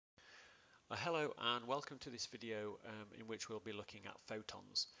Hello and welcome to this video in which we'll be looking at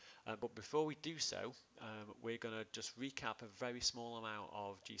photons. But before we do so, we're going to just recap a very small amount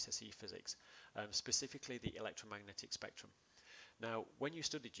of GCSE physics, specifically the electromagnetic spectrum. Now, when you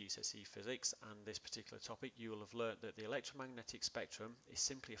study GCSE physics and this particular topic, you will have learnt that the electromagnetic spectrum is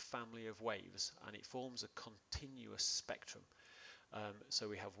simply a family of waves and it forms a continuous spectrum. So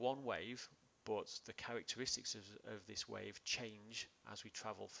we have one wave, but the characteristics of this wave change as we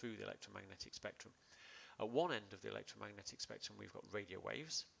travel through the electromagnetic spectrum. At one end of the electromagnetic spectrum we've got radio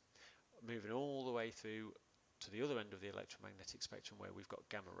waves, moving all the way through to the other end of the electromagnetic spectrum where we've got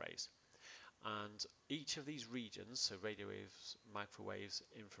gamma rays. And each of these regions, so radio waves, microwaves,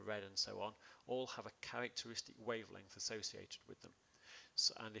 infrared and so on, all have a characteristic wavelength associated with them.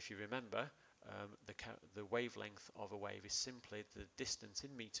 And if you remember, the wavelength of a wave is simply the distance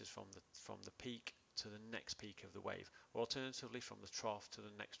in meters from the peak to the next peak of the wave, or alternatively from the trough to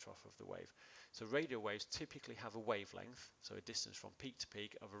the next trough of the wave. So radio waves typically have a wavelength, so a distance from peak to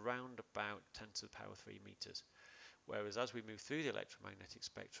peak, of around about 10 to the power 3 meters. Whereas as we move through the electromagnetic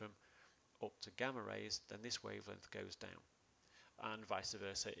spectrum up to gamma rays, then this wavelength goes down. And vice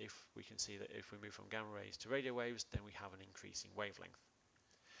versa, if we can see that if we move from gamma rays to radio waves, then we have an increasing wavelength.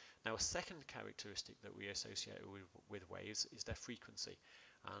 Now, a second characteristic that we associate with waves is their frequency,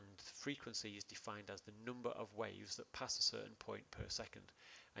 and frequency is defined as the number of waves that pass a certain point per second.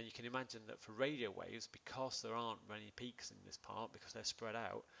 And you can imagine that for radio waves, because there aren't many peaks in this part, because they're spread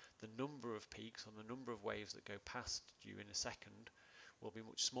out, the number of peaks and the number of waves that go past you in a second will be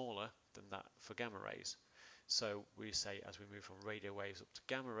much smaller than that for gamma rays. So we say as we move from radio waves up to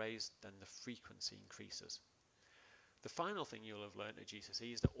gamma rays, then the frequency increases. The final thing you'll have learned at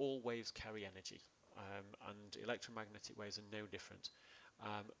GCSE is that all waves carry energy, and electromagnetic waves are no different.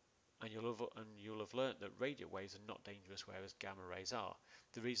 And you'll have learnt that radio waves are not dangerous, whereas gamma rays are.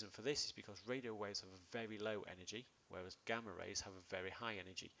 The reason for this is because radio waves have a very low energy, whereas gamma rays have a very high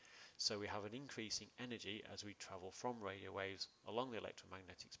energy. So we have an increasing energy as we travel from radio waves along the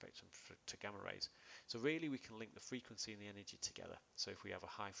electromagnetic spectrum to gamma rays. So really we can link the frequency and the energy together. So if we have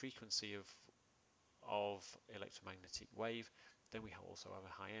a high frequency of electromagnetic wave, then we also have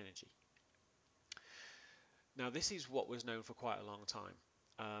a high energy. Now this is what was known for quite a long time,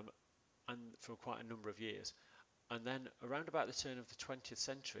 and for quite a number of years. And then around about the turn of the 20th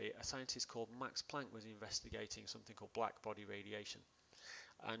century, a scientist called Max Planck was investigating something called black body radiation.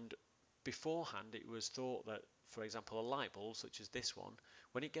 And beforehand it was thought that, for example, a light bulb such as this one,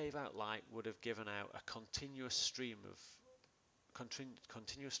 when it gave out light, would have given out a continuous stream of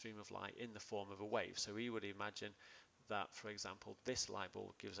light in the form of a wave. So we would imagine that, for example, this light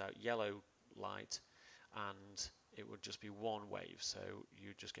bulb gives out yellow light and it would just be one wave. So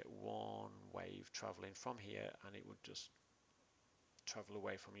you just get one wave traveling from here and it would just travel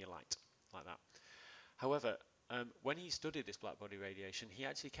away from your light like that. However, when he studied this black body radiation, he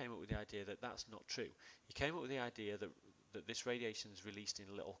actually came up with the idea that that's not true. He came up with the idea that this radiation is released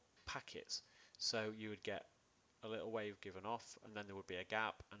in little packets. So you would get a little wave given off, and then there would be a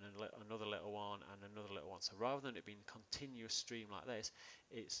gap, and then another little one, and another little one. So rather than it being a continuous stream like this,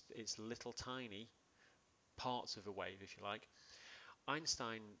 it's little tiny parts of a wave, if you like.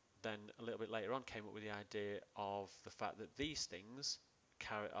 Einstein then, a little bit later on, came up with the idea of the fact that these things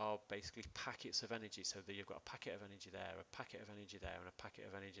are basically packets of energy. So that you've got a packet of energy there, a packet of energy there, and a packet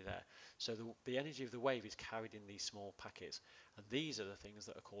of energy there. So the energy of the wave is carried in these small packets, and these are the things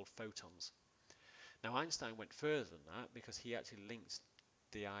that are called photons. Now Einstein went further than that because he actually linked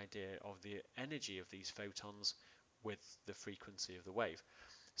the idea of the energy of these photons with the frequency of the wave.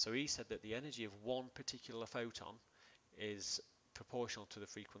 So he said that the energy of one particular photon is proportional to the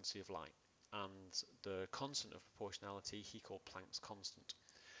frequency of light, and the constant of proportionality he called Planck's constant.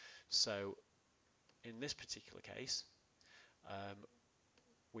 So in this particular case,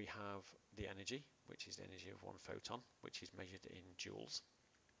 we have the energy, which is the energy of one photon, which is measured in joules.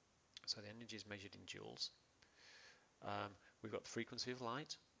 So the energy is measured in joules. We've got the frequency of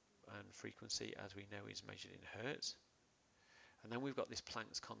light, and frequency, as we know, is measured in hertz. And then we've got this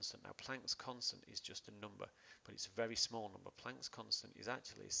Planck's constant. Now Planck's constant is just a number, but it's a very small number. Planck's constant is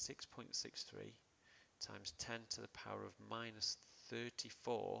actually 6.63 times 10 to the power of minus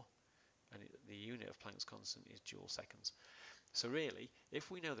 34, and the unit of Planck's constant is joule seconds. So really,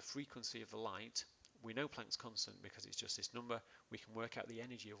 if we know the frequency of the light, we know Planck's constant because it's just this number, we can work out the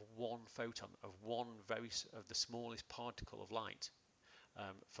energy of one photon, of the smallest particle of light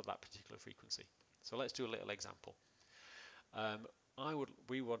for that particular frequency. So let's do a little example.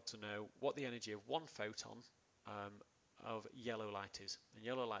 We want to know what the energy of one photon of yellow light is, and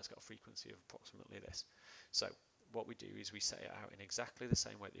yellow light's got a frequency of approximately this. So what we do is we set it out in exactly the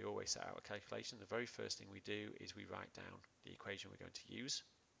same way that you always set out a calculation. The very first thing we do is we write down the equation we're going to use,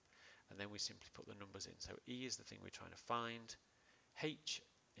 and then we simply put the numbers in. So E is the thing we're trying to find, H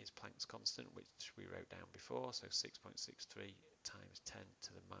is Planck's constant, which we wrote down before, so 6.63 times 10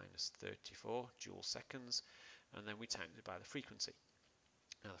 to the minus 34 joule seconds, and then we times it by the frequency.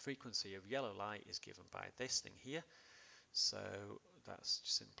 Now the frequency of yellow light is given by this thing here, so that's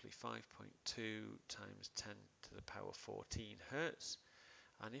simply 5.2 times 10 to the power 14 Hertz,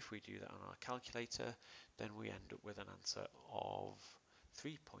 and if we do that on our calculator, then we end up with an answer of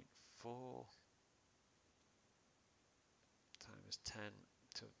 3.4 times 10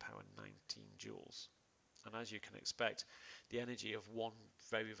 to the power 19 joules. And as you can expect, the energy of one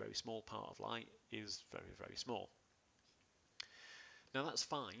very, very small part of light is very, very small. Now that's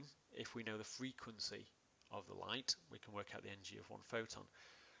fine if we know the frequency of the light. We can work out the energy of one photon.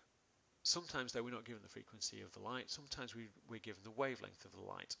 Sometimes though we're not given the frequency of the light, sometimes we're given the wavelength of the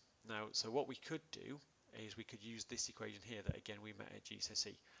light. Now, so what we could do is we could use this equation here that again we met at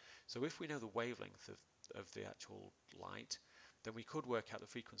GCSE. So if we know the wavelength of the actual light, then we could work out the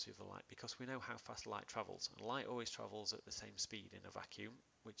frequency of the light because we know how fast light travels. And light always travels at the same speed in a vacuum,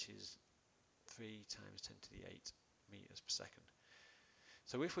 which is 3 times 10 to the 8 meters per second.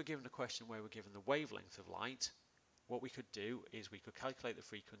 So if we're given a question where we're given the wavelength of light, what we could do is we could calculate the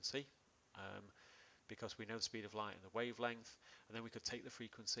frequency because we know the speed of light and the wavelength, and then we could take the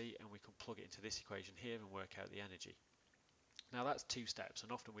frequency and we could plug it into this equation here and work out the energy. Now that's two steps,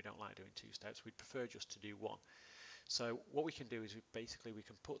 and often we don't like doing two steps. We'd prefer just to do one. So what we can do is we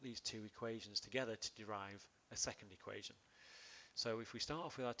can put these two equations together to derive a second equation. So if we start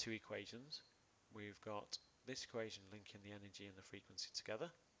off with our two equations, we've got this equation linking the energy and the frequency together,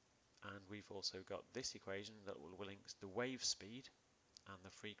 and we've also got this equation that will link the wave speed and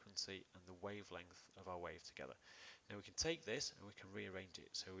the frequency and the wavelength of our wave together. Now we can take this and we can rearrange it.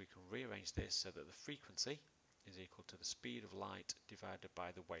 So we can rearrange this so that the frequency is equal to the speed of light divided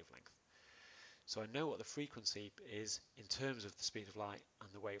by the wavelength. So I know what the frequency is in terms of the speed of light and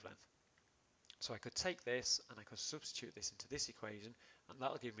the wavelength. So I could take this and I could substitute this into this equation, and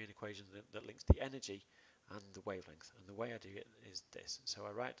that'll give me an equation that links the energy and the wavelength. And the way I do it is this. So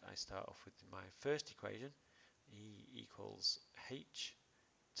I start off with my first equation, E equals H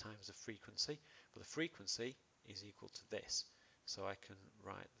times the frequency, but the frequency is equal to this. So I can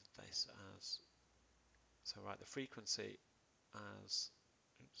write this as, write the frequency as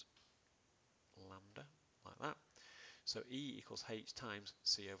lambda, like that. So E equals H times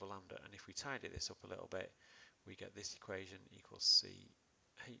C over lambda, and if we tidy this up a little bit, we get this equation equals C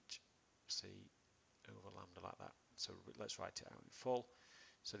H C over lambda, like that. So let's write it out in full.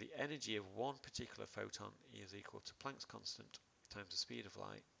 So the energy of one particular photon is equal to Planck's constant times the speed of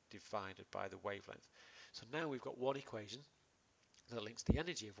light divided by the wavelength. So now we've got one equation that links the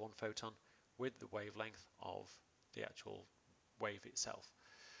energy of one photon with the wavelength of the actual wave itself.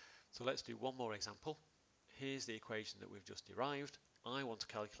 So let's do one more example. Here's the equation that we've just derived. I want to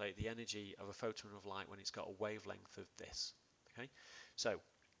calculate the energy of a photon of light when it's got a wavelength of this. Okay, so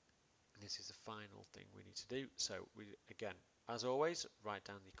this is the final thing we need to do. So we, again, as always, write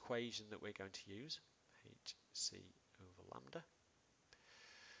down the equation that we're going to use, Hc over lambda.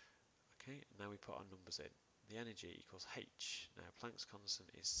 Okay, and now we put our numbers in. The energy equals H. Now Planck's constant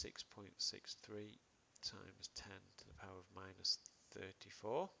is 6.63 times 10 to the power of minus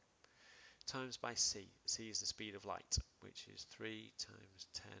 34 times by C. C is the speed of light, which is 3 times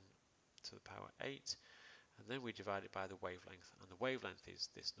 10 to the power 8. And then we divide it by the wavelength, and the wavelength is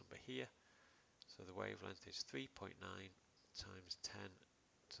this number here. So the wavelength is 3.9 times 10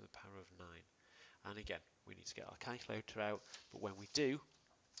 to the power of 9. And again, we need to get our calculator out, but when we do,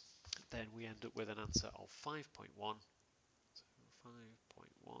 then we end up with an answer of 5.1. So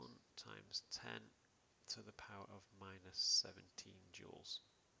 5.1 times 10 to the power of minus 17 joules,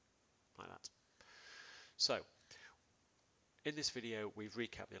 like that. So, in this video, we've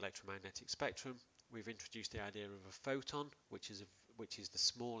recapped the electromagnetic spectrum. We've introduced the idea of a photon, which is the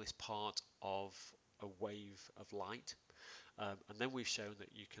smallest part of a wave of light, and then we've shown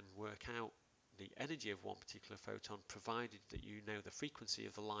that you can work out the energy of one particular photon, provided that you know the frequency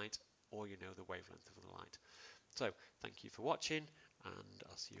of the light or you know the wavelength of the light. So, thank you for watching, and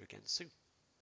I'll see you again soon.